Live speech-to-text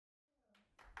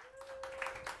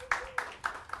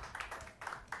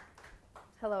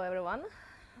Hello, everyone.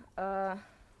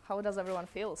 How does everyone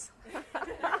feels?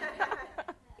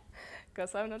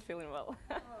 Because I'm not feeling well.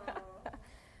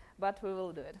 But we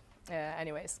will do it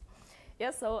anyways. Yeah,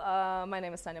 so my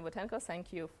name is Tanya Butenko.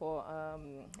 Thank you for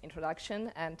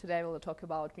introduction. And today we'll talk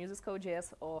about Muses Code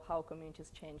JS, or how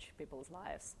communities change people's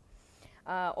lives.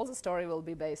 All the story will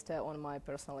be based on my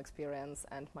personal experience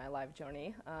and my life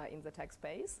journey in the tech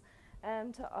space.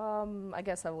 And I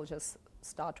guess I will just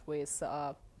start with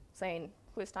saying,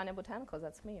 who is Tanya Butenko?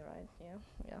 That's me, right?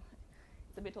 Yeah.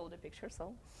 It's a bit older picture,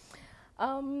 so.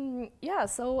 Yeah,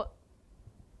 so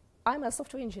I'm a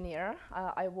software engineer.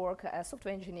 I work as a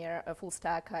software engineer, a full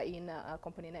stack in a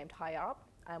company named HireUp.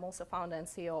 I'm also founder and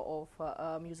CEO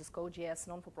of Muses Code JS,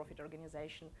 non-for-profit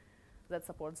organization that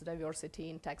supports diversity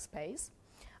in tech space.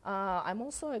 I'm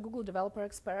also a Google developer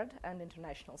expert and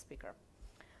international speaker.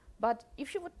 But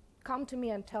if you would come to me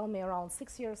and tell me around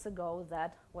 6 years ago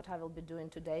that what I will be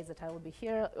doing today is that I will be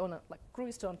here on a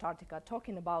cruise to Antarctica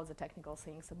talking about the technical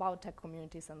things, about tech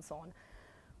communities and so on,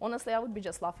 honestly, I would be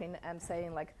just laughing and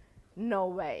saying, like, no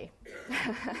way.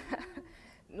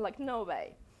 Like, no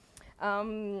way.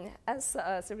 As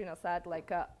Serena said,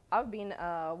 like, I've been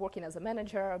working as a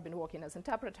manager, I've been working as an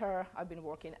interpreter, I've been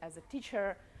working as a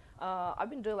teacher, I've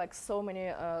been doing like so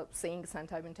many things,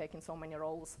 and I've been taking so many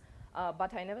roles.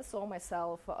 But I never saw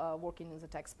myself working in the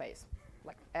tech space,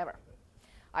 like, ever.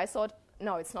 I thought,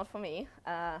 no, it's not for me.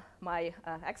 My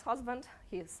ex-husband,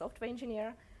 he's a software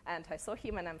engineer, and I saw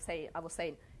him, and I was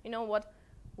saying, you know what?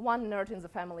 One nerd in the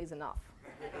family is enough.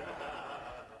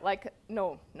 Like,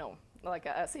 no. Like,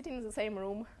 sitting in the same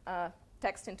room,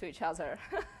 texting to each other.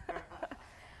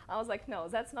 I was like, no,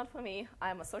 that's not for me.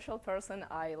 I'm a social person.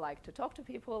 I like to talk to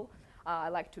people. I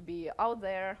like to be out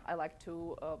there. I like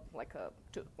to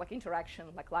interaction,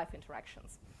 like live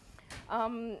interactions.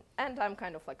 And I'm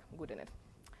kind of like good in it.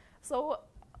 So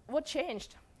what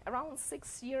changed? Around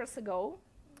 6 years ago,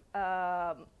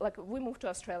 like we moved to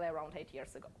Australia around 8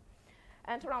 years ago.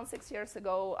 And around 6 years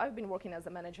ago, I've been working as a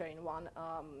manager in one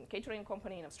catering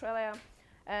company in Australia.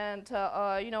 And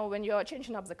you know, when you're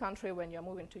changing up the country, when you're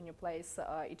moving to a new place,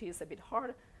 it is a bit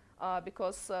hard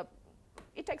because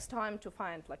it takes time to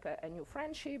find like a new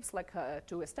friendships, like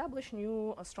to establish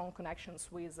new strong connections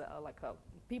with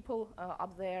people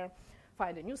up there,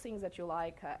 find new things that you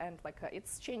like, and like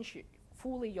it's changed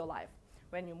fully your life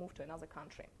when you move to another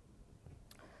country.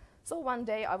 So one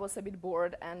day I was a bit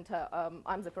bored, and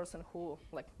I'm the person who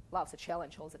like loves a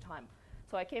challenge all the time.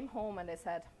 So I came home and I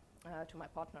said to my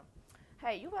partner,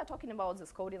 hey, you were talking about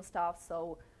this coding stuff,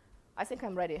 so I think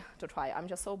I'm ready to try. I'm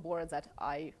just so bored that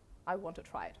I want to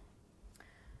try it.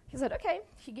 He said, okay.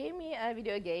 He gave me a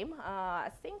video game. I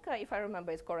think, if I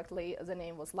remember it correctly, the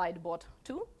name was Lightbot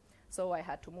 2. So I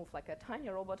had to move like a tiny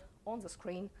robot on the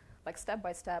screen, like step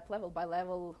by step, level by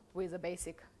level, with a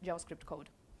basic JavaScript code.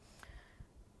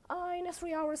 In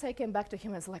 3 hours, I came back to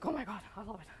him and was like, oh my God, I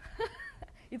love it.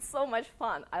 It's so much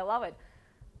fun. I love it.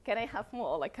 Can I have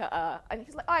more? Like, and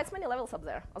he's like, oh, it's many levels up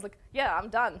there. I was like, yeah, I'm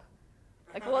done.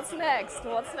 Like, what's next?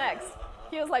 What's next?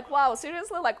 He was like, wow,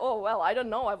 seriously? Like, oh, well, I don't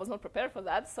know. I was not prepared for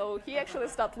that. So he actually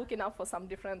started looking up for some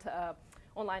different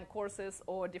online courses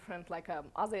or different like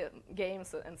other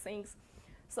games and things.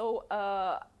 So,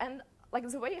 and like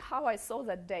the way how I saw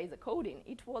that day, the coding,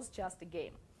 it was just a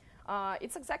game.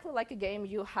 It's exactly like a game.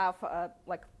 You have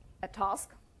like a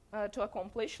task to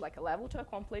accomplish, like a level to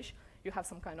accomplish. You have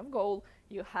some kind of goal.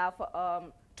 You have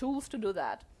tools to do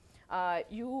that.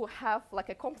 You have like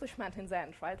accomplishment in the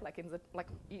end, right? Like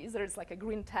either it's like a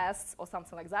green test or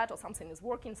something like that, or something is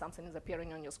working, something is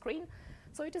appearing on your screen.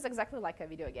 So it is exactly like a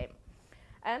video game.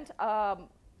 And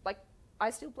like I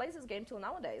still play this game till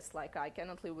nowadays. Like I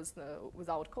cannot live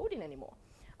without coding anymore.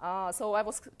 So I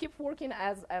was keep working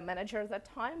as a manager at that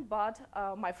time, but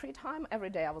my free time every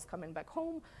day I was coming back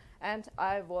home, and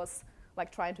I was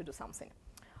like trying to do something.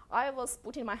 I was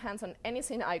putting my hands on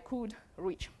anything I could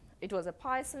reach. It was a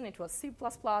Python, it was C++,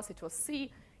 it was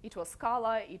C, it was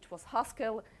Scala, it was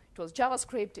Haskell, it was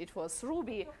JavaScript, it was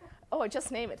Ruby. Oh,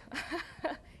 just name it.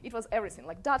 It was everything,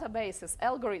 like databases,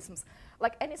 algorithms,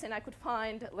 like anything I could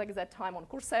find like that time on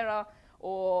Coursera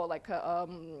or like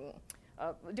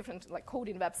different like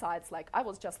coding websites. Like I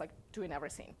was just like doing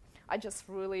everything. I just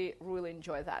really, really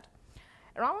enjoy that.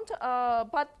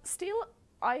 But still,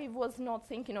 I was not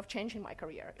thinking of changing my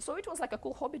career. So it was like a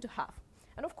cool hobby to have.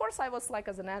 And of course, I was like,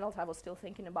 as an adult, I was still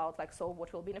thinking about like, so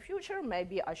what will be in the future?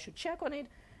 Maybe I should check on it.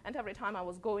 And every time I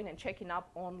was going and checking up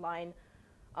online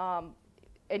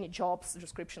any jobs,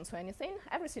 descriptions or anything,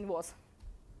 everything was,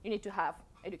 you need to have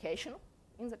education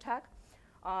in the tech,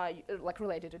 like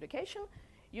related education.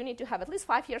 You need to have at least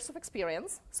 5 years of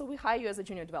experience. So we hire you as a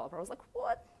junior developer. I was like,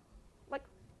 what? Like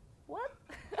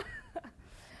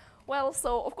Well,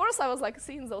 so of course I was like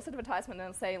seeing those advertisements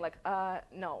and saying like,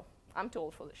 no, I'm too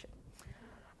old for this shit.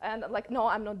 And like, no,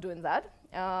 I'm not doing that.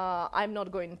 I'm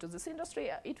not going into this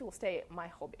industry. It will stay my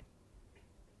hobby.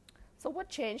 So what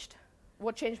changed?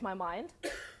 What changed my mind?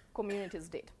 Communities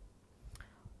did.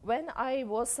 When I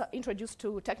was introduced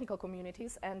to technical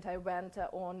communities and I went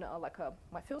on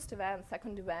my first event,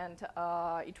 second event,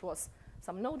 it was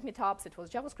some Node meetups, it was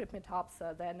JavaScript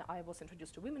meetups, then I was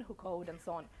introduced to Women Who Code and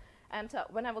so on. And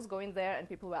when I was going there and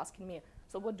people were asking me,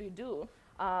 so what do you do?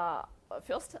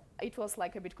 First, it was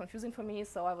like a bit confusing for me,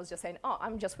 so I was just saying, oh,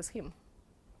 I'm just with him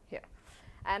here.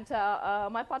 And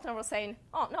my partner was saying,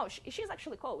 oh, no, she's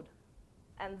actually code.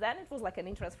 And then it was like an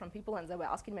interest from people, and they were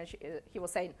asking me, and he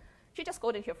was saying, she just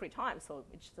code in her free time, so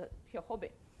it's her hobby.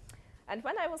 And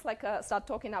when I was like start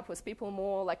talking up with people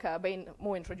more, like being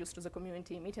more introduced to the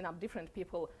community, meeting up different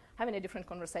people, having a different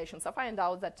conversations, I find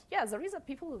out that, yeah, there is a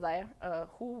people there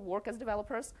who work as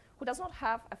developers who does not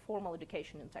have a formal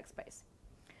education in tech space.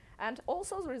 And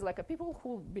also there is like a people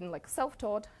who've been like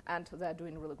self-taught and they're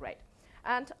doing really great.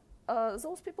 And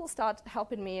those people start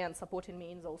helping me and supporting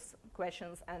me in those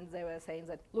questions, and they were saying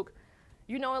that, look,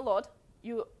 you know a lot,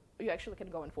 you actually can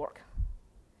go and work.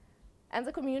 And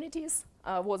the communities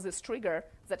was this trigger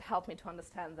that helped me to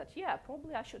understand that, yeah,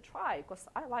 probably I should try, because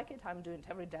I like it, I'm doing it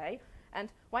every day,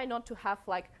 and why not to have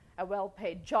like a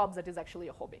well-paid job that is actually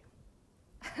a hobby?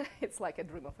 It's like a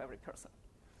dream of every person.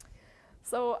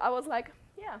 So I was like,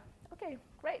 yeah, okay,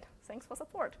 great, thanks for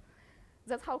support.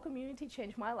 That's how community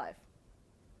changed my life.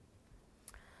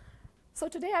 So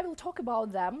today I will talk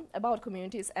about them, about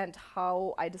communities, and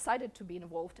how I decided to be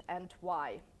involved and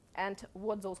why, and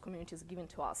what those communities given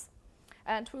to us.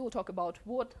 And we will talk about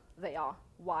what they are,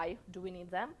 why do we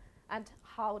need them, and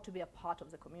how to be a part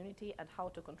of the community and how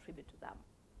to contribute to them.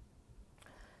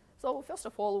 So first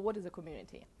of all, what is a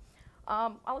community?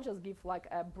 I'll just give like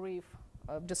a brief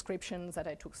description that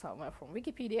I took somewhere from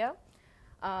Wikipedia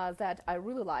that I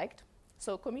really liked.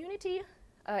 So community,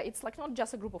 it's like not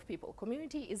just a group of people.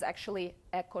 Community is actually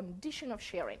a condition of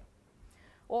sharing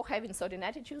or having certain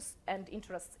attitudes and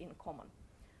interests in common.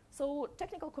 So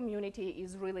technical community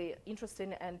is really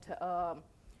interesting and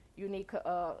unique,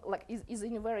 is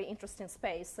in a very interesting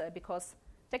space because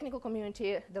technical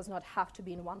community does not have to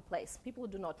be in one place. People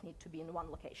do not need to be in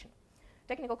one location.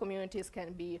 Technical communities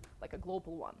can be like a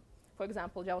global one. For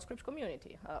example, JavaScript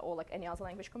community or like any other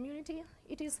language community,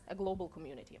 it is a global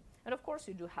community. And of course,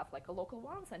 you do have like a local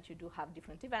ones and you do have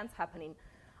different events happening.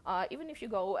 Even if you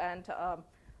go and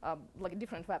like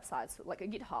different websites, like a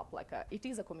GitHub, it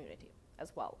is a community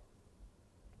as well.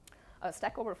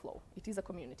 Stack Overflow, it is a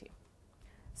community.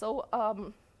 So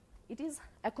it is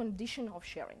a condition of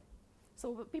sharing.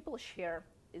 So people share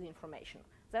the information.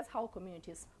 That's how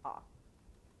communities are.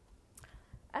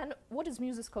 And what is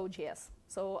Muses Code JS?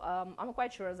 So I'm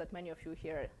quite sure that many of you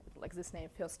hear like this name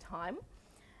first time.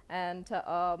 And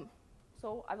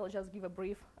so I will just give a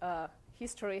brief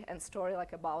history and story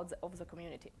like about of the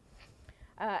community.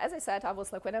 As I said, I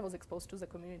was like when I was exposed to the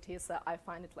communities, I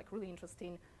find it like really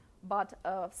interesting. But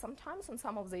sometimes on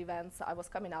some of the events, I was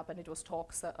coming up and it was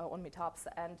talks on meetups.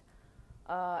 And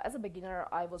as a beginner,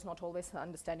 I was not always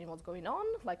understanding what's going on,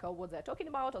 like what they're talking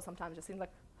about, or sometimes just seemed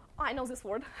like, oh, I know this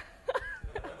word.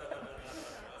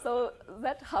 So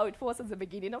that's how it was at the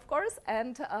beginning, of course.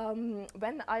 And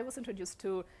when I was introduced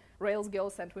to Rails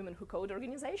Girls and Women Who Code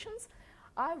organizations,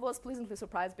 I was pleasantly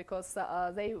surprised because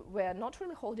they were not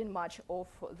really holding much of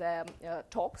the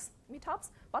talks, meetups,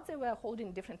 but they were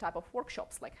holding different type of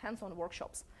workshops, like hands-on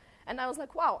workshops. And I was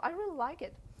like, wow, I really like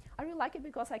it. I really like it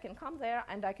because I can come there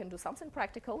and I can do something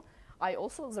practical.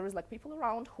 There is like people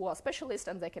around who are specialists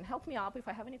and they can help me up if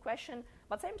I have any question.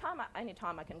 But same time,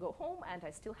 anytime I can go home and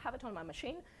I still have it on my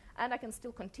machine and I can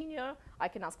still continue. I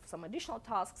can ask for some additional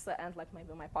tasks and like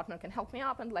maybe my partner can help me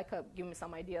up and like give me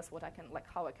some ideas what I can, like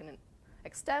how I can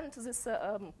extend this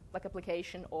like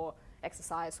application or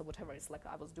exercise or whatever it's like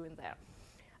I was doing there.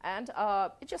 And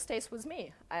it just stays with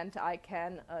me and I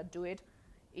can do it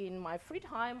in my free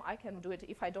time. I can do it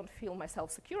if I don't feel myself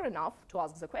secure enough to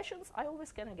ask the questions. I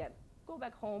always can again go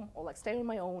back home or like stay on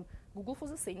my own, Google for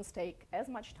the things, take as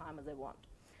much time as I want.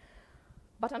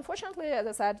 But unfortunately, as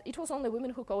I said, it was only Women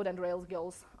Who Code and Rails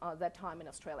Girls that time in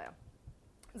Australia.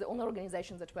 The only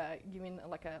organizations that were giving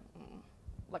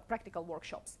like practical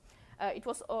workshops.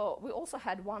 We also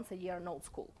had once a year Node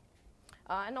School.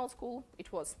 And Node School,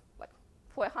 it was like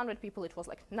for 100 people, it was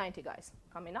like 90 guys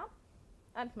coming up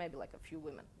and maybe like a few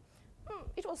women.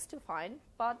 It was still fine,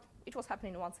 but it was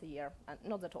happening once a year and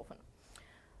not that often.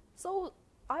 So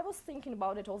I was thinking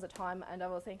about it all the time, and I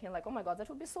was thinking like, oh my God, that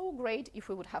would be so great if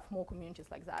we would have more communities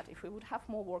like that, if we would have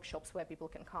more workshops where people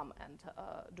can come and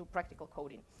do practical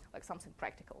coding, like something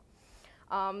practical.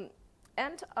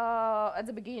 And at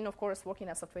the beginning, of course, working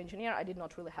as a software engineer, I did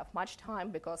not really have much time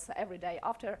because every day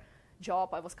after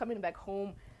job, I was coming back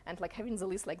home and like having the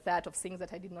list like that of things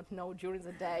that I did not know during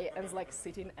the day, and like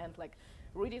sitting and like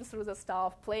reading through the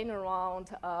stuff, playing around,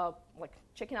 like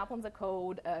checking up on the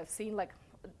code, seeing like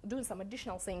doing some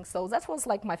additional things. So that was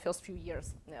like my first few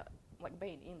years, like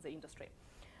being in the industry,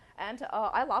 and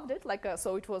I loved it. Like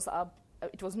so, it was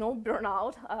no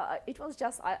burnout. It was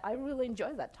just I really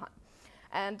enjoyed that time.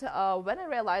 And when I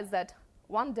realized that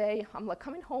one day I'm like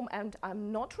coming home and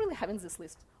I'm not really having this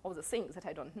list of the things that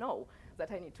I don't know that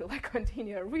I need to like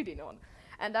continue reading on,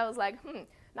 and I was like,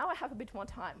 now I have a bit more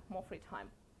time, more free time.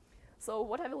 So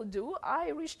what I will do, I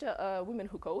reached Women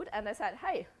Who Code and I said,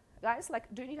 hey guys, like,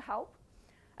 do you need help?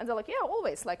 And they're like, yeah,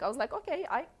 always. Like I was like, okay,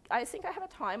 I think I have a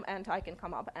time and I can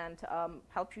come up and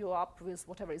help you up with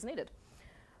whatever is needed.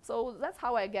 So that's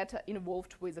how I get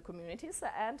involved with the communities,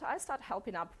 and I start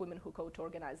helping up Women Who Code to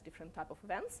organize different type of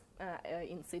events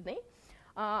in Sydney.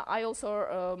 I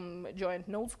also joined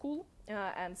Node School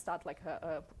and start like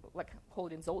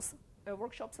holding those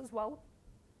workshops as well.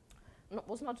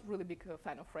 Was not really big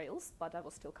fan of Rails, but I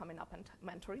was still coming up and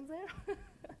mentoring there.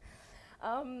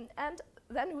 And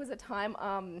then with the time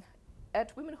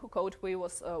at Women Who Code, we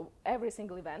was every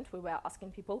single event we were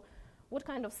asking people what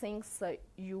kind of things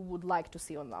you would like to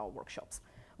see on our workshops,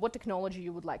 what technology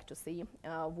you would like to see,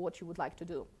 what you would like to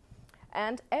do.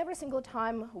 And every single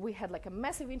time we had like a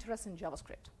massive interest in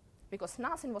JavaScript, because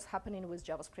nothing was happening with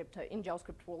JavaScript in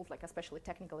JavaScript world, like especially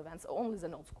technical events, only the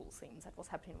Node School things that was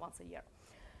happening once a year.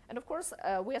 And of course,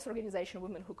 we as an organization,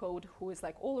 Women Who Code, who is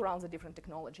like all around the different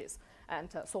technologies and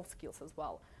soft skills as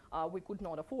well, we could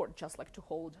not afford just like to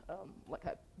hold like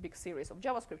a big series of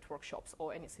JavaScript workshops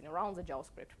or anything around the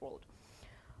JavaScript world.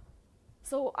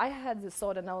 So I had this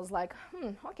thought and I was like,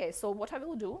 okay, so what I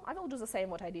will do the same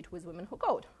what I did with Women Who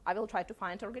Code. I will try to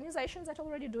find organizations that are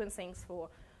already doing things for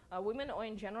women or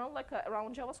in general, like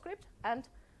around JavaScript, and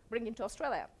bring it to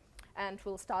Australia. And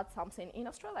we'll start something in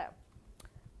Australia.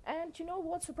 And you know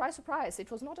what, surprise, surprise, it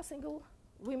was not a single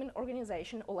women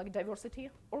organization or like diversity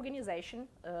organization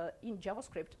in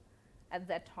JavaScript at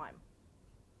that time.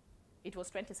 It was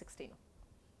 2016.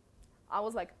 I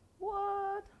was like,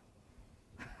 what?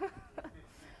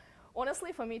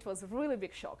 Honestly, for me, it was a really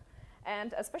big shock.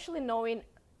 And especially knowing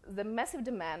the massive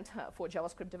demand for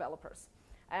JavaScript developers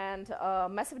and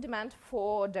massive demand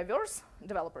for diverse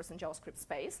developers in JavaScript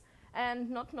space,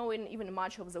 and not knowing even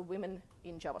much of the women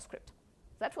in JavaScript.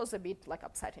 That was a bit like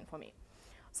upsetting for me.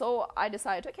 So I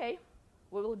decided, okay,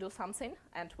 we will do something,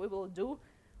 and we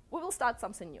will start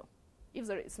something new. If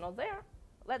there is not there,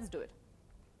 let's do it.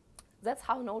 That's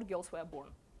how Node Girls were born.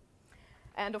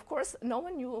 And of course, no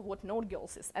one knew what Node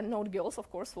Girls is. And Node Girls, of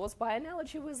course, was by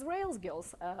analogy with Rails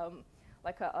Girls,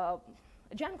 like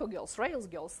Django Girls, Rails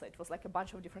Girls. It was like a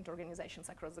bunch of different organizations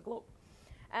across the globe.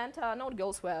 And Node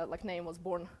Girls were, like name was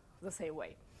born the same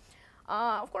way.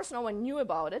 Of course, no one knew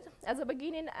about it at the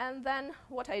beginning. And then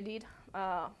what I did,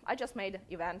 I just made an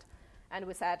event. And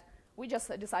we said, we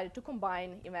just decided to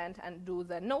combine event and do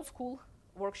the Node School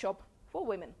workshop for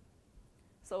women.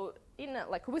 So in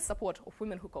like with support of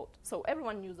Women Who Code. So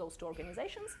everyone knew those two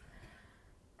organizations.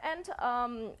 And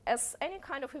as any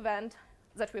kind of event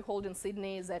that we hold in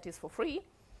Sydney that is for free,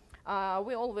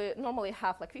 we normally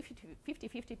have like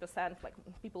 50-50% like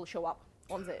people show up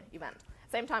on the event.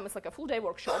 Same time, it's like a full day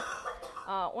workshop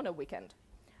on a weekend.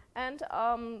 And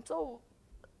so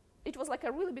it was like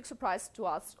a really big surprise to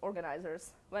us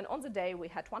organizers when on the day we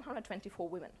had 124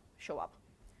 women show up.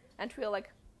 And we were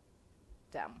like,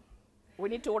 damn, we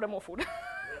need to order more food.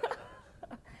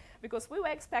 Because we were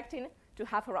expecting to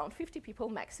have around 50 people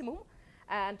maximum,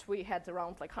 and we had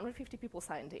around like 150 people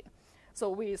signed in. So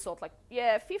we thought like,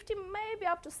 yeah, 50, maybe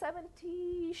up to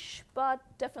 70-ish, but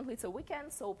definitely it's a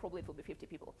weekend, so probably it will be 50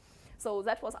 people. So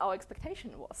that was our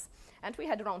expectation was. And we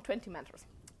had around 20 mentors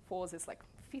for this like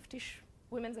 50-ish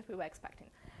women that we were expecting.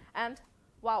 And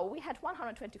wow, we had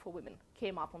 124 women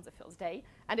came up on the first day,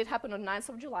 and it happened on 9th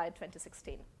of July,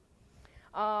 2016.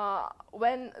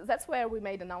 That's where we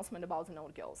made an announcement about the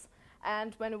Node Girls.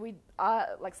 And when we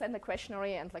like sent a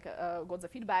questionnaire and like got the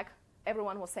feedback,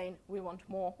 everyone was saying, we want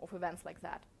more of events like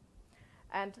that.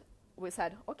 And we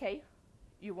said, okay,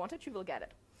 you want it, you will get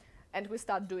it. And we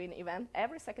start doing event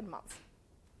every second month.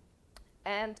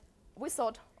 And we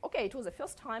thought, okay, it was the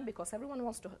first time because everyone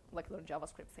wants to like learn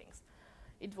JavaScript things.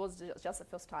 It was just the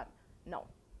first time. No.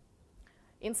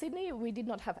 In Sydney, we did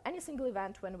not have any single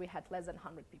event when we had less than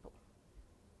 100 people.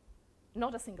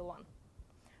 Not a single one.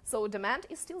 So demand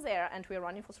is still there, and we're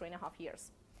running for 3.5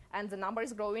 years. And the number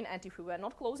is growing, and if we were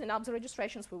not closing up the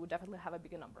registrations, we would definitely have a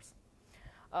bigger numbers.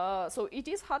 So it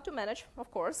is hard to manage, of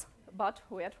course, but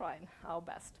we are trying our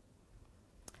best.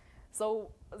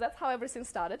 So that's how everything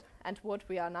started and what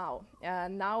we are now.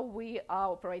 Now we are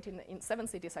operating in 7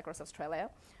 cities across Australia.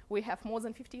 We have more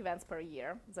than 50 events per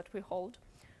year that we hold.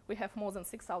 We have more than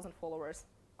 6,000 followers.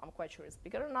 I'm quite sure it's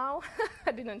bigger now.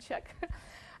 I didn't check.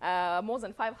 More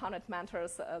than 500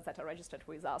 mentors that are registered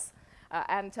with us.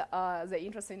 And the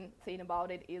interesting thing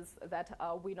about it is that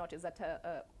we noticed that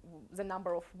the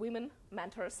number of women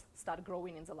mentors started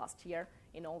growing in the last year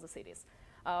in all the cities.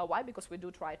 Why? Because we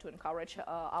do try to encourage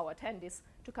our attendees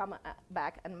to come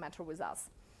back and mentor with us.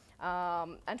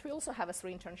 And we also have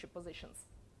 3 internship positions.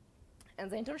 And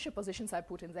the internship positions I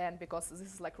put in the end because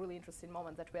this is like really interesting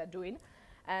moment that we are doing.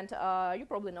 And you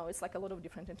probably know it's like a lot of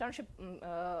different internship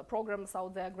programs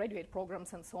out there, graduate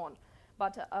programs and so on.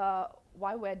 But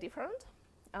why we're different?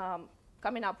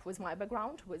 Coming up with my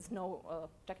background, with no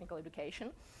technical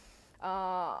education,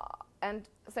 and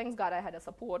thanks God I had a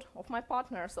support of my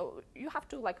partner. So you have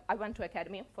to, like, I went to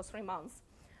academy for 3 months.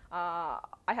 I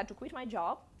had to quit my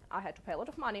job. I had to pay a lot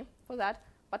of money for that,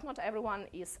 but not everyone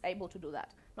is able to do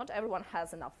that. Not everyone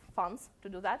has enough funds to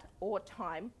do that, or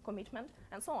time, commitment,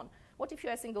 and so on. What if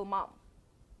you're a single mom?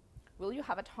 Will you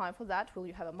have a time for that? Will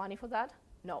you have a money for that?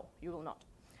 No, you will not.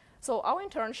 So our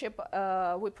internship,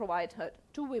 we provide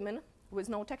 2 women with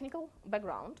no technical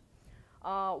background, at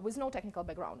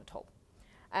all.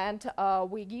 And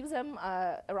we give them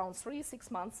around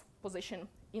 3-6 months position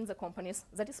in the companies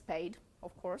that is paid,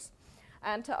 of course.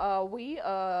 And we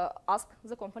ask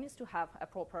the companies to have a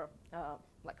proper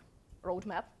like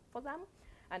roadmap for them,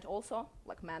 and also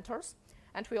like mentors.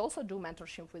 And we also do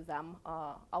mentorship with them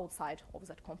outside of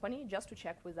that company, just to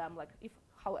check with them like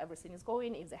how everything is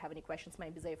going, if they have any questions,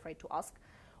 maybe they're afraid to ask,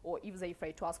 or if they're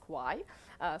afraid to ask why.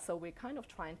 So we're kind of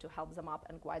trying to help them up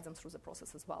and guide them through the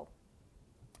process as well.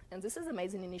 And this is an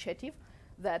amazing initiative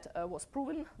that was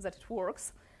proven that it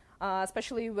works,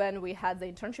 especially when we had the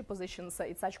internship positions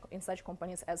in such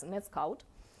companies as NetScout,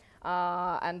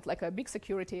 and like a big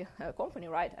security company,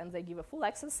 right? And they give a full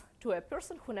access to a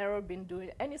person who never been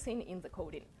doing anything in the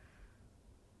coding.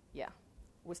 Yeah,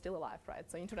 we're still alive, right?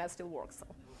 So internet still works.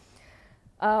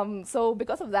 So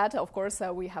because of that, of course,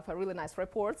 we have a really nice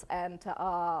reports, and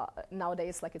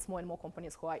nowadays, like, it's more and more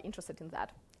companies who are interested in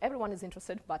that. Everyone is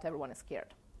interested, but everyone is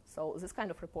scared. So this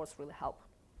kind of reports really help.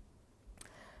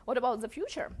 What about the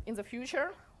future? In the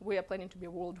future, we are planning to be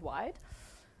worldwide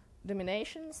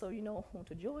domination, so you know who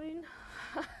to join.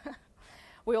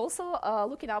 We're also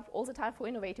looking up all the time for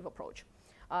innovative approach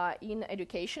in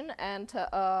education and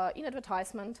in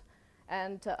advertisement,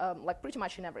 and like pretty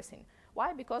much in everything.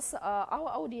 Why? Because our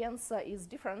audience is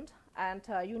different, and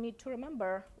you need to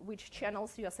remember which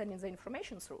channels you are sending the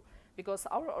information through, because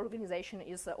our organization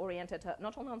is oriented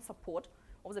not only on support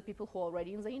of the people who are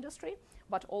already in the industry,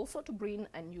 but also to bring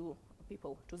a new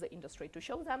people to the industry, to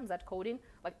show them that coding,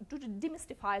 like to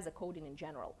demystify the coding in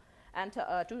general, and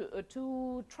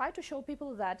to try to show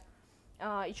people that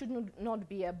it should not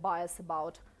be a bias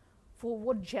about for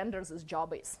what gender this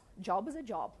job is. Job is a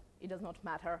job. It does not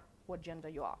matter what gender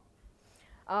you are.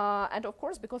 And of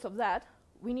course, because of that,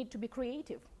 we need to be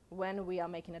creative when we are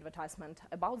making advertisement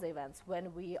about the events,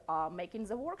 when we are making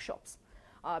the workshops,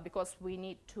 because we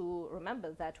need to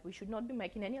remember that we should not be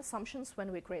making any assumptions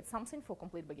when we create something for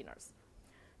complete beginners.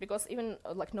 Because even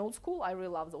like Node School, I really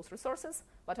love those resources,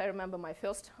 but I remember my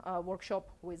first workshop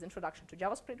with Introduction to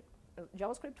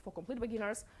JavaScript for complete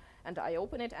beginners, and I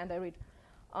open it and I read,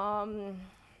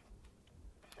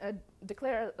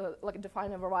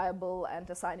 define a variable and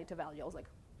assign it a value. I was like,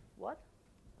 what?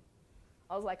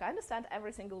 I was like, I understand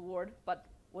every single word, but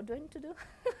what do I need to do?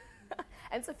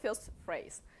 And it's the first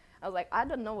phrase. I was like, I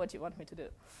don't know what you want me to do.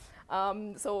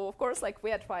 So of course, like,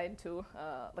 we are trying to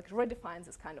like redefine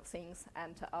these kind of things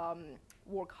and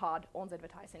work hard on the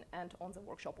advertising and on the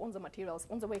workshop, on the materials,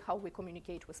 on the way how we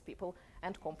communicate with people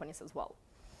and companies as well.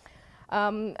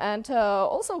 And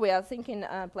also we are thinking,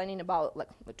 planning about like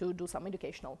to do some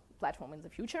educational platform in the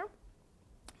future,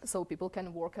 so people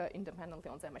can work independently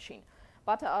on their machine.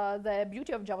 But the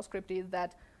beauty of JavaScript is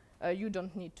that you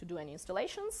don't need to do any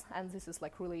installations, and this is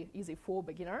like really easy for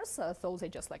beginners. So they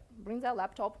just like bring their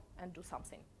laptop and do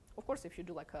something. Of course, if you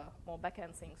do like more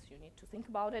backend things, you need to think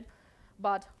about it.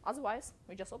 But otherwise,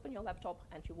 you just open your laptop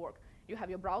and you work. You have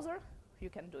your browser, you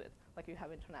can do it. Like you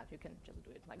have internet, you can just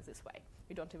do it like this way.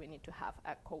 You don't even need to have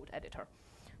a code editor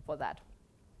for that.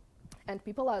 And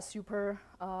people are super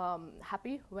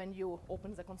happy when you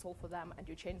open the console for them and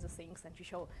you change the things and you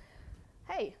show,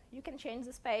 hey, you can change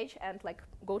this page and like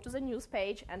go to the news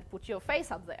page and put your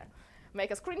face up there.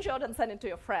 Make a screenshot and send it to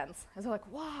your friends. And they're like,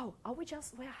 wow,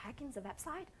 we're hacking the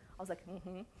website? I was like,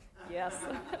 yes,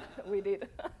 we did.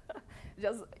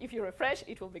 Just if you refresh,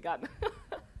 it will be gone.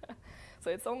 So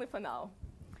it's only for now.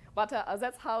 But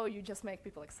that's how you just make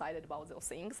people excited about those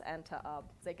things, and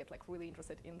they get like really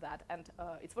interested in that. And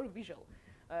it's very visual.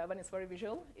 When it's very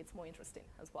visual, it's more interesting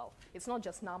as well. It's not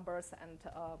just numbers and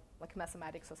like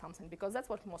mathematics or something, because that's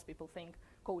what most people think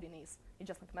coding is. It's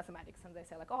just like mathematics, and they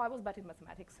say like, oh, I was bad in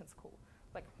mathematics in school.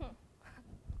 Like,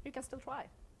 you can still try.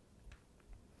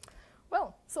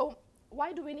 Well, so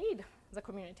why do we need the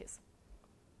communities?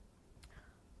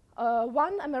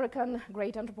 One American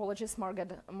great anthropologist,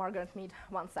 Margaret Mead,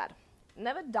 once said,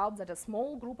 never doubt that a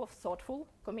small group of thoughtful,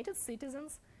 committed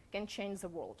citizens can change the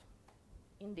world.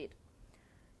 Indeed.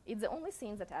 It's the only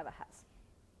thing that ever has.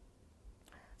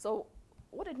 So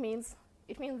what it means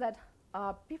that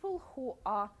people who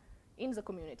are in the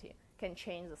community can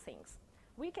change the things.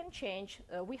 We can change,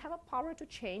 we have a power to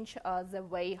change the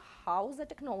way how the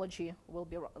technology will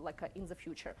be like in the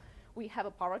future. We have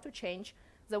a power to change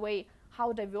the way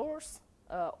how diverse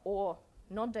or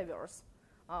not diverse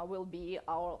will be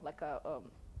our like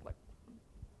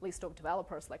list of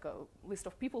developers, like a list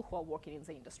of people who are working in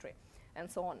the industry, and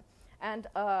so on. And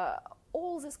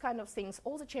all these kind of things,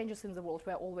 all the changes in the world,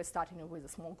 we're always starting with a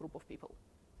small group of people.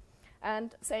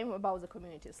 And same about the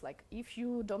communities. Like, if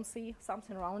you don't see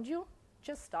something around you,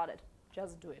 just start it.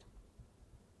 Just do it.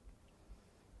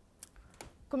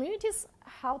 Communities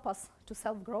help us to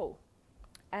self-grow.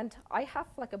 And I have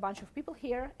like a bunch of people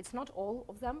here. It's not all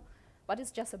of them, but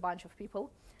it's just a bunch of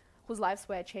people whose lives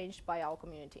were changed by our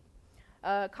community.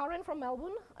 Karen from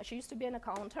Melbourne, she used to be an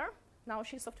accountant. Now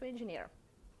she's a software engineer.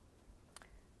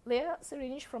 Leah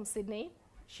Serenic from Sydney,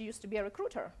 she used to be a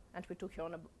recruiter, and we took her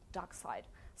on a dark side.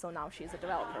 So now she's a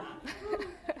developer.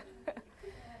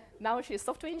 Now she's a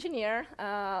software engineer,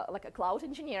 like a cloud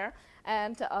engineer,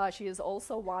 and she is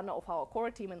also one of our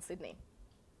core team in Sydney.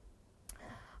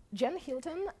 Jen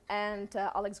Hilton and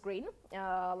Alex Green,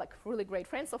 like really great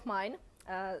friends of mine.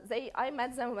 I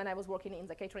met them when I was working in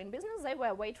the catering business. They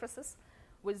were waitresses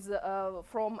with,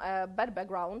 from a bad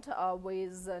background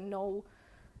with no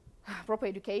proper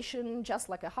education, just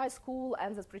like a high school,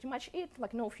 and that's pretty much it,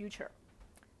 like no future.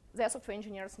 They're software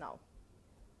engineers now.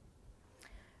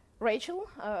 Rachel,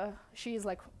 she is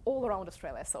like all around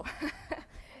Australia, so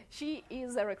she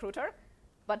is a recruiter,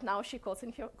 but now she codes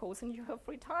in her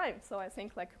free time, so I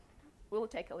think like we'll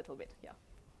take a little bit, yeah.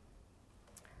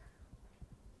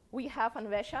 We have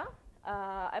Anvesha,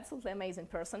 absolutely amazing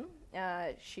person.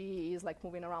 She is like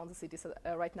moving around the city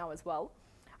right now as well.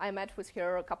 I met with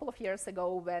her a couple of years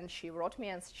ago when she wrote me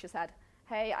and she said,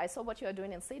 hey, I saw what you are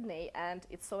doing in Sydney and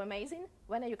it's so amazing.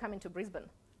 When are you coming to Brisbane?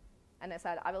 And I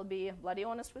said, I will be bloody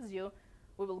honest with you.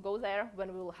 We will go there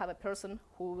when we will have a person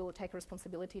who will take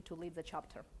responsibility to lead the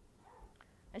chapter.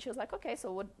 And she was like, okay,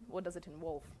 so what does it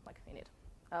involve like in it?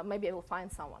 Maybe I will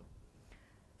find someone.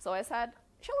 So I said,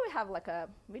 shall we have like a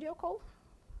video call?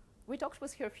 We talked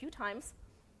with her a few times.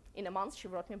 In a month, she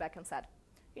wrote me back and said,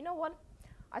 you know what?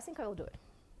 I think I will do it.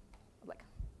 I'm like,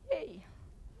 yay.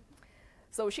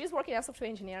 So she's working as a software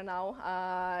engineer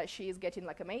now. She's getting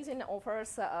like amazing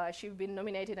offers. She's been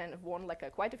nominated and won like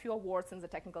quite a few awards in the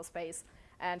technical space.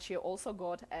 And she also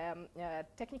got a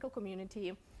technical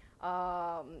community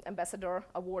ambassador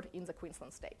award in the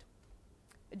Queensland state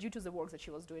due to the work that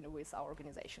she was doing with our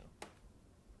organization.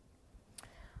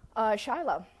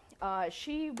 Shaila,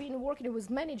 she's been working with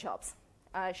many jobs.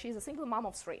 She's a single mom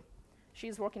of 3.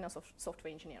 She's working as a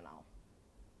software engineer now.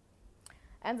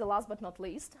 And the last but not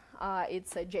least,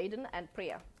 it's Jaden and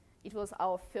Priya. It was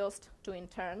our first 2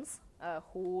 interns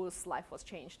whose life was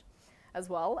changed as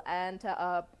well. And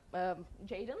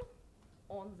Jaden,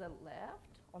 on the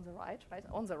left, on the right, right,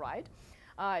 on the right,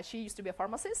 she used to be a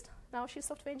pharmacist. Now she's a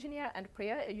software engineer. And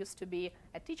Priya used to be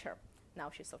a teacher. Now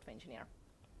she's a software engineer.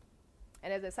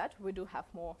 And as I said, we do have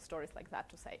more stories like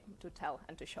that to tell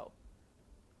and to show.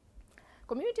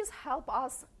 Communities help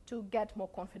us to get more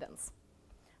confidence.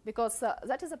 Because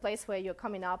that is a place where you're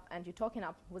coming up and you're talking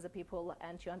up with the people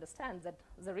and you understand that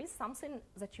there is something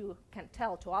that you can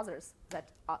tell to others that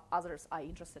others are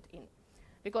interested in.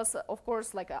 Because, of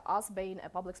course, like us being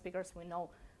public speakers, we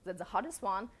know that the hardest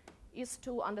one is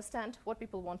to understand what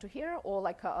people want to hear or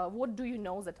like what do you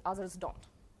know that others don't.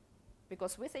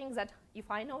 Because we think that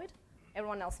if I know it,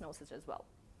 everyone else knows it as well.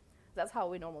 That's how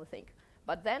we normally think.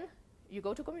 But then you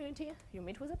go to community, you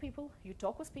meet with the people, you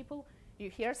talk with people, you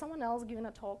hear someone else giving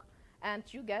a talk, and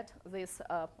you get these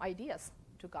ideas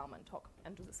to come and talk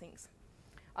and do the things.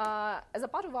 As a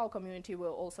part of our community,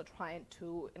 we're also trying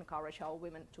to encourage our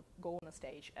women to go on a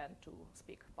stage and to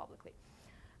speak publicly.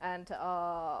 And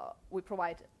we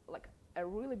provide like a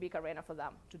really big arena for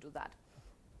them to do that.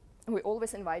 We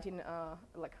always inviting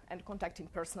and contacting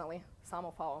personally some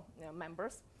of our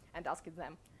members and asking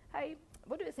them, hey,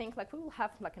 what do you think? Like, we will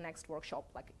have like a next workshop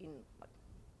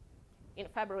in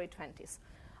February 20th.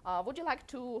 Would you like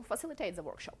to facilitate the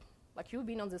workshop? Like, you've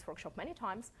been on this workshop many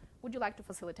times. Would you like to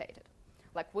facilitate it?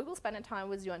 Like, we will spend a time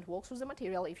with you and walk through the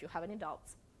material if you have any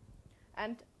doubts.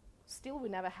 And still, we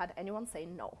never had anyone say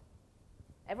no.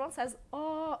 Everyone says,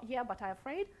 oh, yeah, but I'm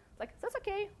afraid. Like, that's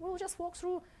okay. We'll just walk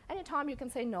through. Anytime you can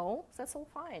say no, that's all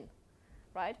fine,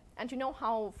 right? And you know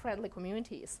how friendly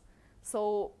community is.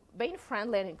 So being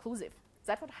friendly and inclusive,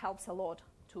 that's what helps a lot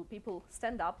to people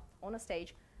stand up on a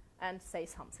stage and say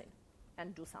something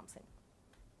and do something.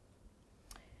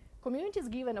 Communities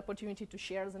give an opportunity to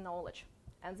share the knowledge.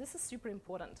 And this is super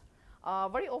important.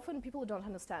 Very often people don't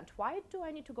understand, why do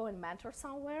I need to go and mentor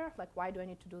somewhere? Like, why do I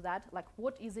need to do that? Like,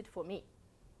 what is it for me?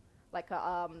 Like,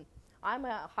 I'm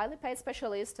a highly paid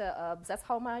specialist. That's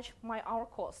how much my hour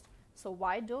cost. So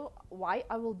why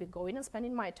I will be going and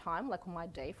spending my time, like on my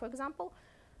day, for example,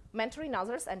 mentoring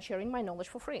others and sharing my knowledge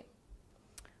for free?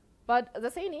 But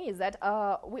the thing is that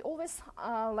we always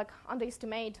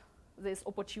underestimate this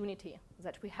opportunity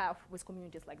that we have with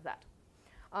communities like that.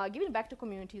 Giving back to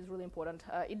community is really important.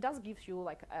 It does give you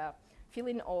like a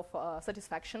feeling of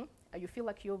satisfaction. You feel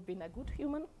like you've been a good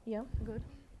human. Yeah, good.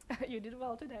 You did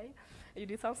well today. You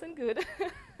did something good.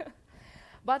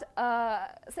 But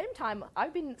same time,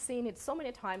 I've been seeing it so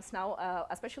many times now,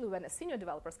 especially when a senior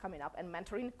developers coming up and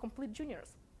mentoring complete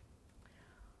juniors.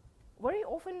 Very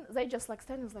often they just like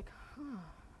stand and like,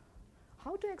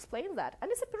 how do I explain that?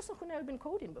 And it's a person who never been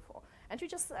coding before. And you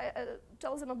just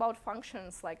tell them about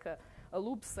functions like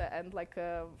loops and like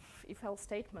if-else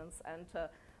statements. And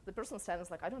the person stands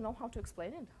like, I don't know how to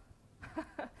explain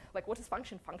it. Like, what is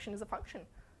function? Function is a function,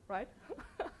 right?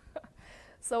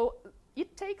 So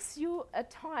it takes you a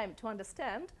time to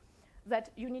understand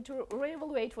that you need to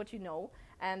reevaluate what you know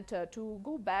and to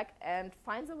go back and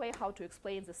find the way how to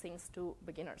explain the things to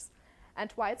beginners.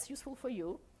 And why it's useful for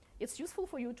you. It's useful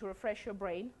for you to refresh your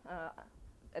brain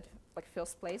at like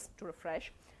first place, to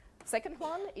refresh. Second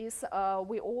one is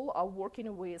we all are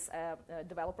working with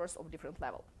developers of different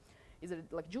level. Is it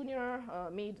like junior,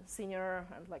 mid, senior,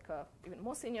 and like even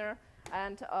more senior?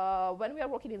 And when we are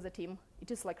working in the team, it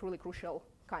is like really crucial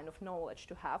kind of knowledge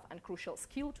to have and crucial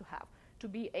skill to have to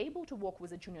be able to work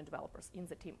with the junior developers in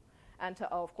the team. And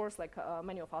of course, like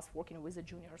many of us working with the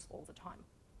juniors all the time.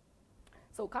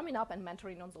 So coming up and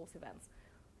mentoring on those events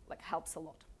like helps a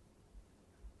lot.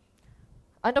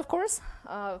 And of course,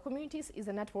 communities is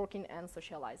a networking and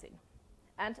socializing.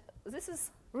 And this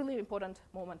is really important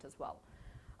moment as well.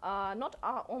 Not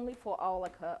only for our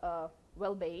like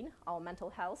well-being, our mental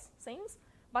health things,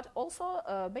 but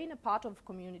also being a part of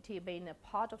community, being a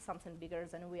part of something bigger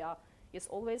than we are, is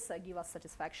always give us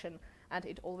satisfaction, and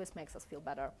it always makes us feel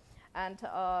better. And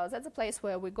that's a place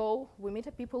where we go, we meet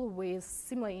people with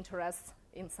similar interests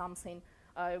in something.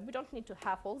 We don't need to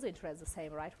have all the interests the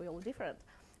same, right? We're all different.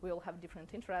 We all have different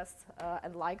interests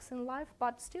and likes in life,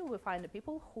 but still we find the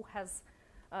people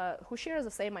who share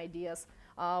the same ideas.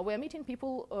 We're meeting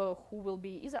people who will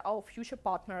be either our future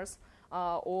partners,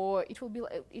 or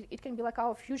it can be like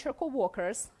our future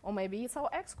co-workers, or maybe it's our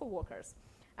ex-co-workers.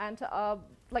 And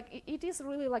like it is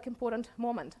really like important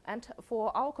moment. And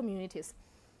for our communities,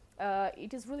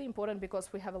 it is really important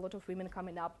because we have a lot of women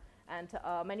coming up, and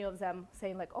many of them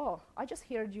saying like, oh, I just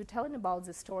heard you telling about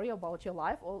this story about your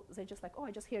life, or they just like, oh,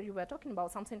 I just heard you were talking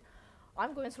about something.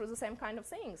 I'm going through the same kind of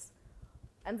things.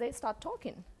 And they start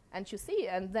talking, and you see,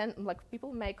 and then like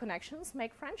people make connections,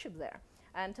 make friendship there,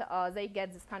 and they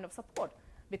get this kind of support.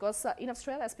 Because in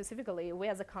Australia specifically, we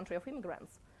are the country of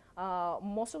immigrants.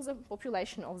 Most of the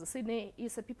population of the Sydney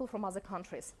is people from other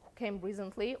countries who came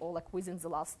recently or like within the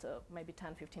last maybe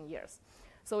 10, 15 years.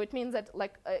 So it means that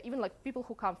like even like people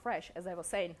who come fresh, as I was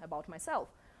saying about myself,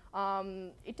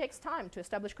 it takes time to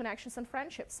establish connections and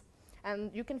friendships.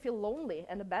 And you can feel lonely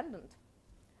and abandoned,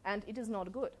 and it is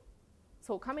not good.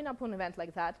 So coming up on an event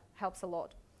like that helps a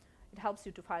lot. It helps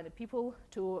you to find the people,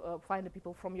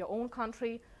 from your own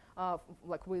country,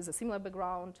 like with a similar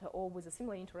background or with a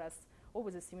similar interests or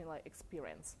with a similar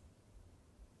experience.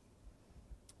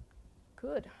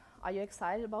 Good. Are you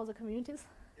excited about the communities?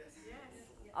 Yes. Yes.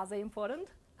 Are they important?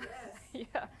 Yes.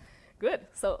 Yeah. Good.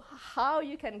 So how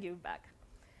you can give back?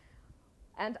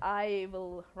 And I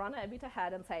will run a bit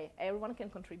ahead and say everyone can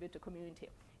contribute to community.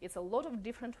 It's a lot of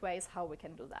different ways how we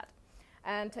can do that.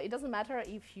 And it doesn't matter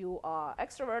if you are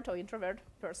extrovert or introvert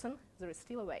person, there is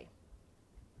still a way.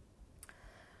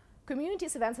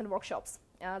 Communities, events, and workshops,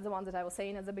 the one that I was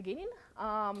saying at the beginning.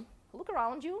 Look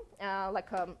around you,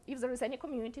 if there is any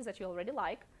communities that you already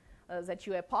like, that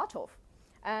you are part of,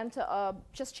 and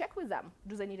just check with them.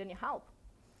 Do they need any help?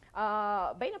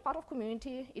 Being a part of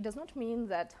community, it does not mean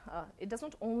that it does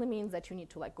not only mean that you need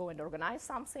to go and organize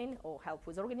something or help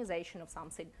with organization of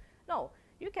something. No,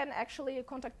 you can actually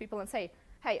contact people and say,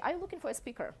 hey, are you looking for a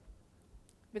speaker?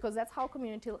 Because that's how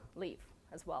community live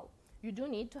as well. You do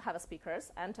need to have a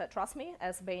speakers, and trust me,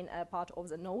 as being a part of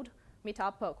the Node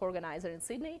meetup co-organizer in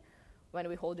Sydney, when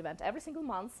we hold event every single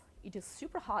month, it is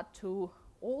super hard to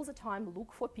all the time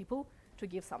look for people to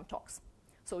give some talks.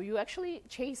 So you're actually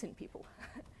chasing people.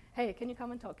 Hey, can you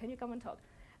come and talk? Can you come and talk?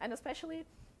 And especially,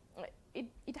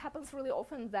 it happens really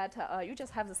often that you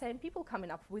just have the same people coming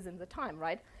up within the time,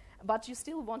 right? But you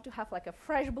still want to have a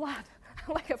fresh blood,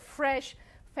 a fresh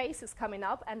faces coming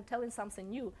up and telling something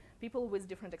new. People with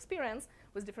different experience,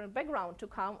 with different background to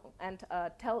come and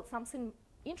tell something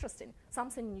interesting,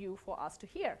 something new for us to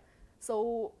hear.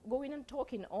 So going and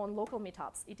talking on local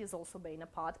meetups, it is also being a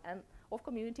part of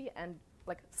community and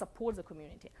support the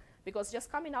community. Because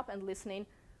just coming up and listening,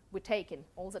 we're taking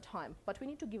all the time, but we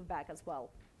need to give back as well.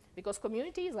 Because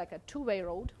community is like a two-way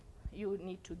road. You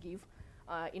need to give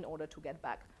in order to get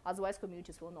back. Otherwise,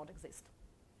 communities will not exist.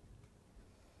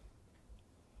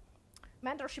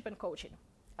 Mentorship and coaching.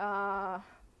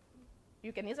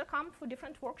 You can either come for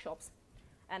different workshops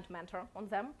and mentor on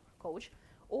them, coach,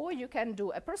 or you can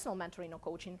do a personal mentoring or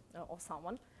coaching of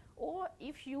someone, or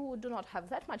if you do not have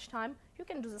that much time, you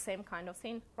can do the same kind of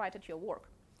thing right at your work.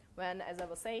 When, as I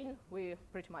was saying,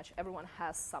 pretty much everyone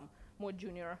has some more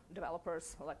junior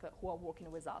developers who are working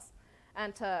with us,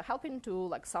 and helping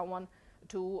to someone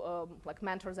to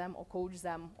mentor them or coach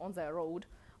them on their road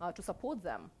to support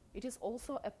them. It is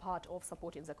also a part of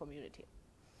supporting the community.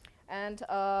 And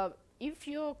if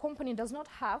your company does not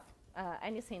have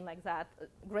anything like that,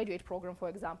 graduate program, for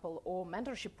example, or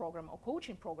mentorship program or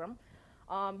coaching program,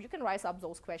 you can raise up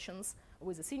those questions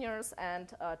with the seniors and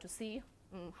to see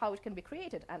how it can be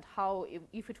created and how,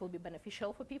 if it will be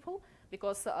beneficial for people,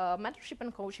 because mentorship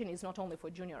and coaching is not only for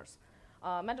juniors.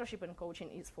 Mentorship and coaching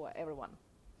is for everyone.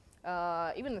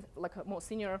 Even more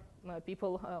senior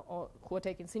people who are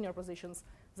taking senior positions,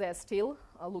 they're still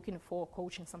looking for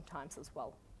coaching sometimes as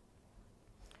well.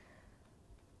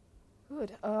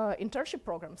 Good. Internship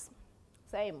programs,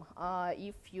 same.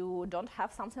 If you don't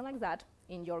have something like that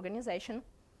in your organization,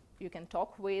 you can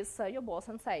talk with your boss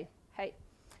and say, hey,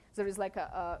 there is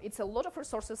it's a lot of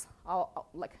resources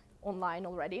online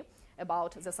already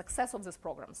about the success of these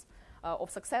programs, of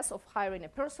success of hiring a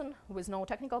person with no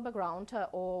technical background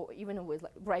or even with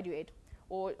graduate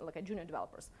or a junior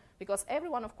developers. Because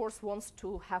everyone, of course, wants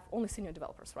to have only senior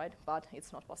developers, right? But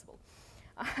it's not possible.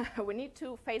 We need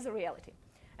to face the reality.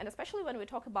 And especially when we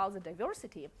talk about the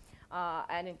diversity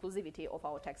and inclusivity of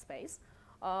our tech space,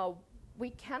 we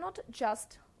cannot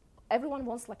just, everyone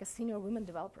wants a senior women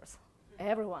developers,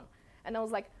 everyone. And I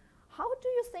was like, how do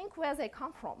you think where they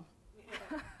come from?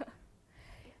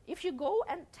 If you go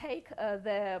and take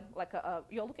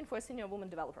you're looking for a senior woman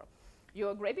developer,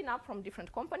 you're grabbing up from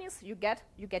different companies, you get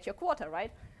your quota,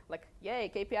 right?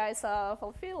 Yay, KPIs are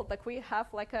fulfilled, we have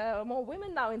more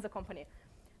women now in the company.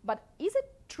 But is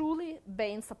it truly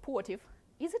being supportive?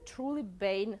 Is it truly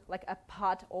being a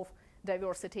part of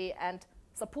diversity and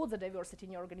support the diversity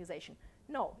in your organization?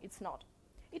 No, it's not.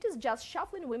 It is just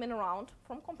shuffling women around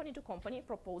from company to company,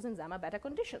 proposing them better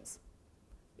conditions.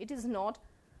 It is not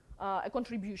a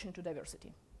contribution to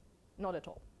diversity, not at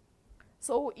all.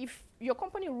 So if your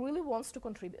company really wants to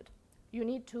contribute, you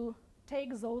need to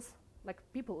take those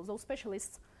people, those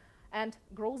specialists, and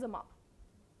grow them up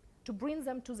to bring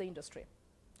them to the industry.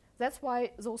 That's why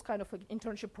those kind of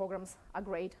internship programs are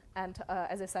great. And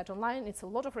as I said online, it's a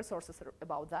lot of resources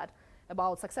about that,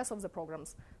 about success of the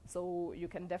programs. So you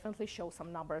can definitely show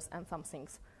some numbers and some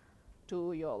things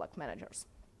to your managers.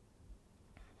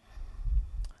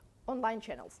 Online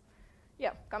channels.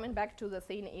 Yeah, coming back to the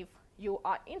thing, if you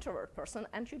are an introvert person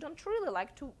and you don't really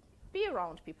like to be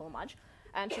around people much,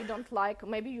 and you don't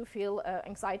maybe you feel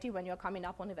anxiety when you're coming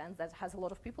up on events that has a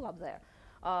lot of people up there.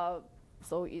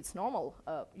 So it's normal.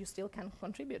 You still can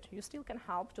contribute. You still can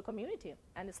help to community.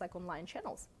 And it's online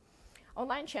channels.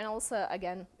 Online channels,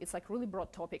 again, it's really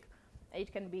broad topic.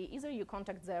 It can be either you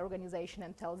contact the organization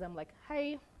and tell them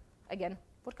hey, again,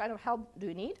 what kind of help do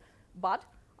you need? But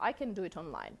I can do it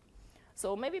online.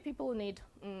 So maybe people need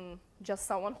just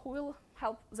someone who will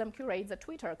help them curate the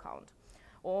Twitter account.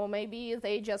 Or maybe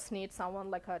they just need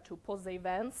someone like to post the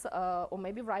events, or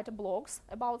maybe write blogs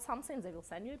about something. They will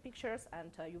send you pictures,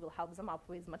 and you will help them up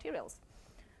with materials.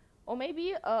 Or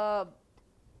maybe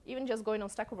even just going on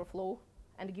Stack Overflow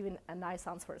and giving nice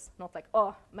answers, not like,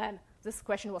 oh man, this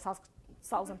question was asked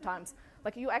 1,000 times.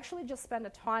 Like you actually just spend the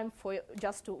time for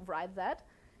just to write that.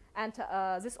 And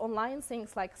this online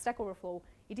things like Stack Overflow,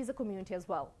 it is a community as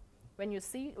well. When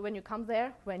you come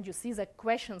there, when you see the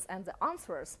questions and the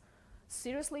answers,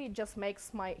 seriously, it just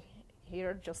makes my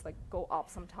hair just like go up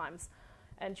sometimes.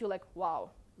 And you're like, wow,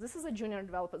 this is a junior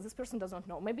developer. This person does not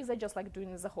know. Maybe they just like doing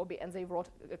it as a hobby and they wrote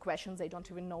questions. They don't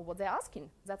even know what they're asking.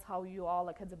 That's how you are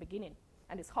like at the beginning.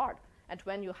 And it's hard. And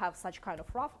when you have such kind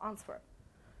of rough answer,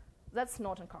 that's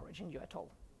not encouraging you at all.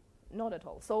 Not at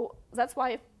all. So that's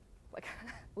why like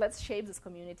let's shape this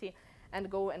community and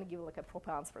go and give like a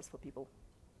proper answers for people.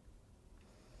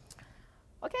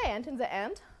 Okay, and in the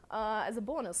end, as a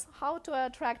bonus, how to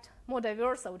attract more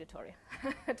diverse auditory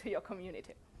to your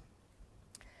community.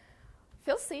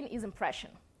 First thing is impression.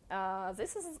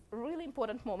 This is a really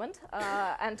important moment,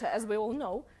 and as we all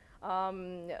know,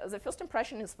 the first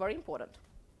impression is very important,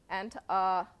 and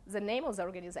the name of the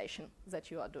organization that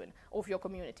you are doing, of your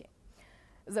community,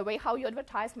 the way how you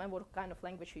advertise and what kind of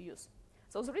language you use.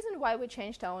 So the reason why we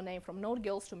changed our name from Node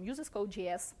Girls to Muses Code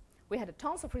JS, we had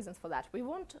tons of reasons for that.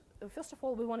 First of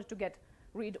all, we wanted to get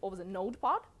rid of the Node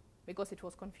part because it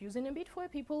was confusing a bit for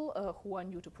people who are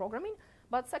new to programming.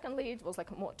 But secondly, it was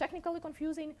like more technically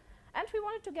confusing, and we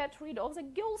wanted to get rid of the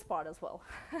girls part as well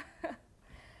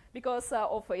because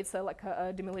of its like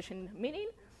a demolition meaning.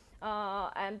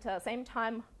 And same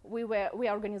time, we are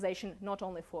organization not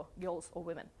only for girls or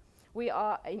women. We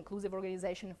are an inclusive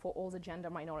organization for all the gender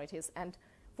minorities and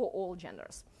for all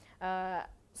genders.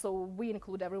 So we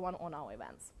include everyone on our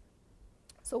events.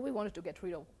 So we wanted to get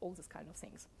rid of all these kind of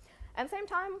things. And same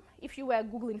time, if you were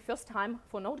Googling first time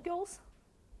for Node Girls,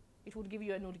 it would give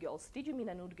you a Nude Girls. Did you mean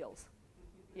a Nude Girls?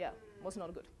 Yeah, was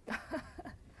not good.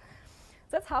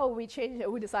 That's how we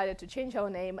decided to change our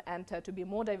name and to be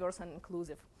more diverse and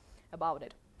inclusive about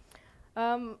it.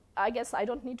 I guess I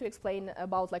don't need to explain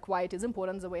about like why it is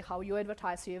important, the way how you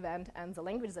advertise your event and the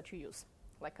language that you use,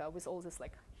 like with all this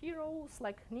like heroes,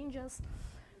 like ninjas,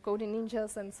 coding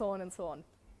ninjas, and so on and so on.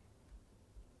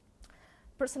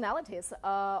 Personalities,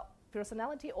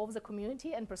 personality of the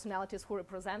community and personalities who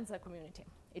represent the community.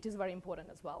 It is very important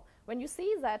as well. When you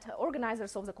see that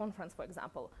organizers of the conference, for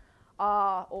example,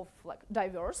 are of like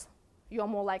diverse, you are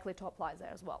more likely to apply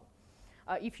there as well,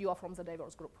 if you are from the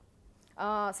diverse group.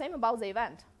 Same about the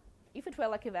event. If it were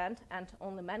like event and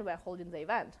only men were holding the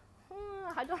event,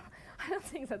 I don't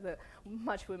think that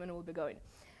much women will be going.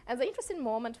 And the interesting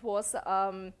moment was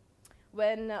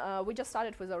when we just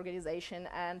started with the organization,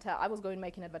 and I was going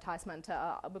making advertisement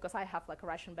because I have like a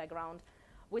Russian background.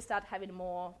 We start having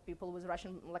more people with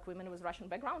Russian, like women with Russian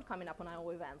background coming up on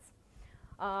our events.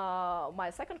 My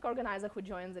second co-organizer who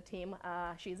joined the team,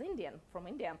 she's Indian, from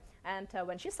India. And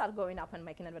when she started going up and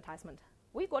making advertisement,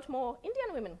 we got more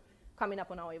Indian women coming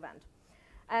up on our event.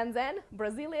 And then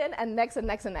Brazilian, and next and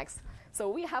next and next. So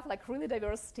we have like really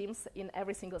diverse teams in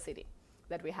every single city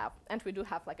that we have. And we do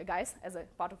have like a guys as a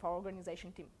part of our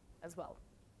organization team as well.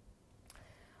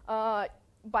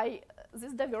 By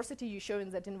this diversity, you show in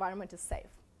that environment is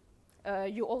safe.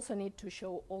 You also need to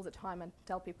show all the time and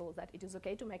tell people that it is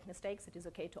okay to make mistakes, it is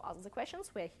okay to ask the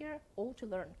questions. We're here all to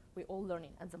learn. We're all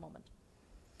learning at the moment.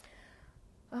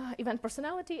 Event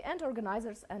personality and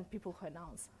organizers and people who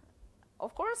announce.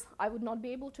 Of course, I would not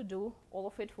be able to do all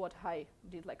of it what I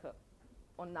did like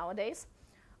on nowadays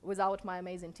without my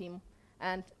amazing team.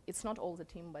 And it's not all the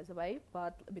team, by the way,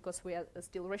 but because we are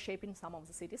still reshaping some of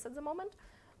the cities at the moment.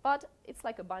 But it's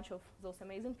like a bunch of those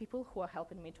amazing people who are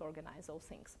helping me to organize those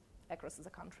things across the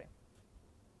country.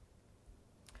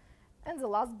 And the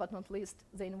last but not least,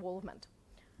 the involvement.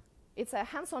 It's a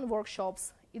hands-on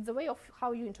workshops. It's the way of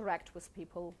how you interact with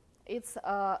people. It's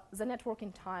the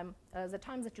networking time, the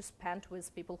time that you spend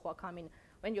with people who are coming.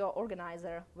 When you're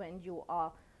organizer, when you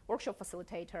are workshop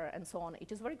facilitator, and so on,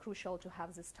 it is very crucial to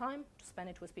have this time to spend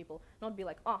it with people. Not be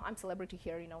like, oh, I'm celebrity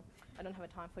here, you know, I don't have a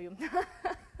time for you.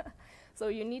 So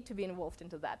you need to be involved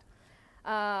into that.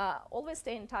 Always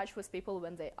stay in touch with people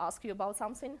when they ask you about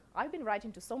something. I've been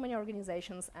writing to so many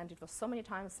organizations, and it was so many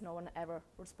times no one ever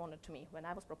responded to me when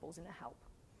I was proposing a help.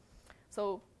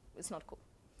 So it's not cool.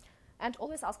 And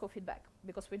always ask for feedback,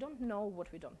 because we don't know what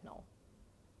we don't know.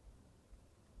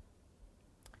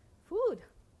 Food.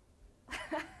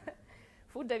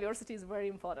 Food diversity is very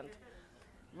important.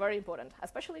 Very important,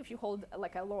 especially if you hold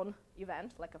like a long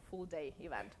event, like a full day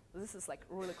event. This is like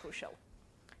really crucial.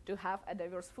 to have a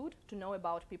diverse food, to know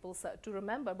about people's, to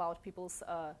remember about people's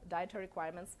dietary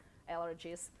requirements,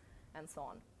 allergies, and so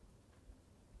on.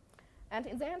 And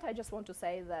in the end, I just want to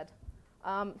say that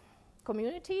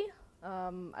community,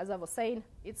 as I was saying,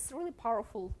 it's a really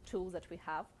powerful tool that we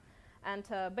have. And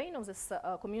being of this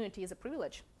community is a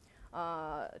privilege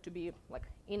to be like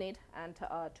in it and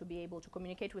to be able to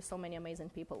communicate with so many amazing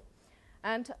people.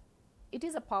 And it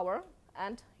is a power,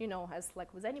 and you know, as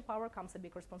like with any power comes a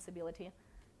big responsibility.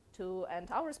 And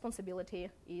our responsibility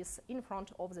is in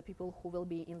front of the people who will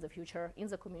be in the future in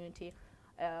the community,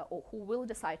 or who will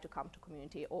decide to come to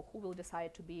community, or who will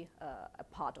decide to be a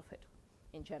part of it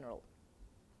in general.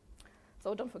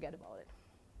 So don't forget about it.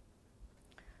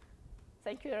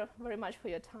 Thank you very much for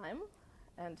your time,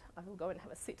 and I will go and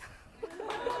have a seat.